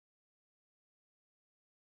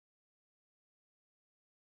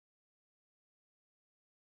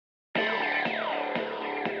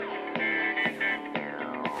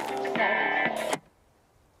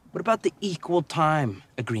What about the equal time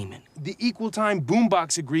agreement? The equal time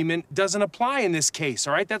boombox agreement doesn't apply in this case,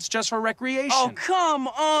 all right? That's just for recreation. Oh, come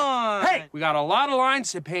on! Hey, we got a lot of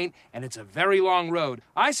lines to paint, and it's a very long road.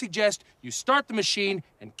 I suggest you start the machine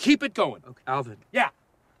and keep it going. Okay, Alvin. Yeah.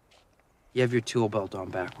 You have your tool belt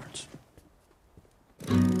on backwards.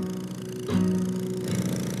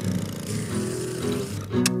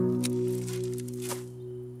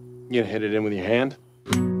 You gonna hit it in with your hand?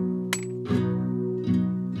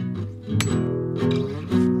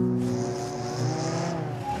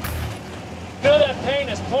 You know that paint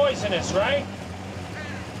is poisonous, right?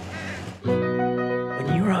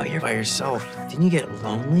 When you were out here by yourself, didn't you get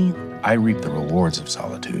lonely? I reap the rewards of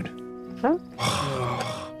solitude. Huh?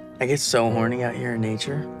 I get so horny out here in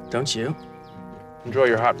nature, don't you? Enjoy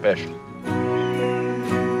your hot fish.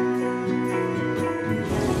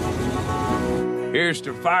 Here's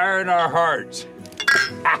to fire in our hearts.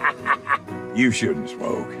 You shouldn't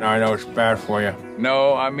smoke. I know it's bad for you.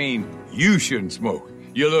 No, I mean, you shouldn't smoke.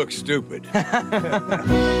 You look stupid. You're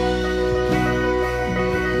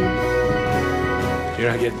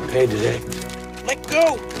not getting paid today. Let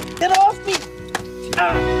go! Get off me!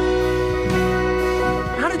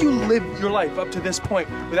 How did you live your life up to this point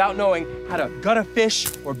without knowing how to gut a fish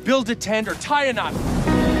or build a tent or tie a knot?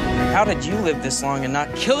 How did you live this long and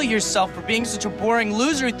not kill yourself for being such a boring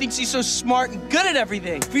loser who thinks he's so smart and good at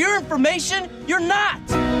everything? For your information, you're not!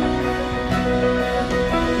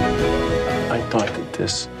 I thought that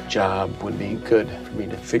this job would be good for me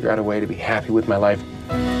to figure out a way to be happy with my life.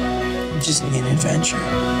 You just need an adventure.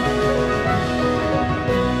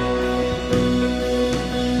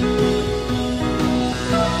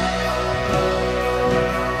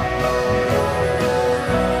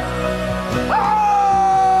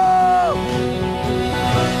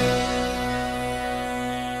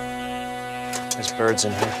 There's birds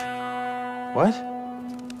in here. What?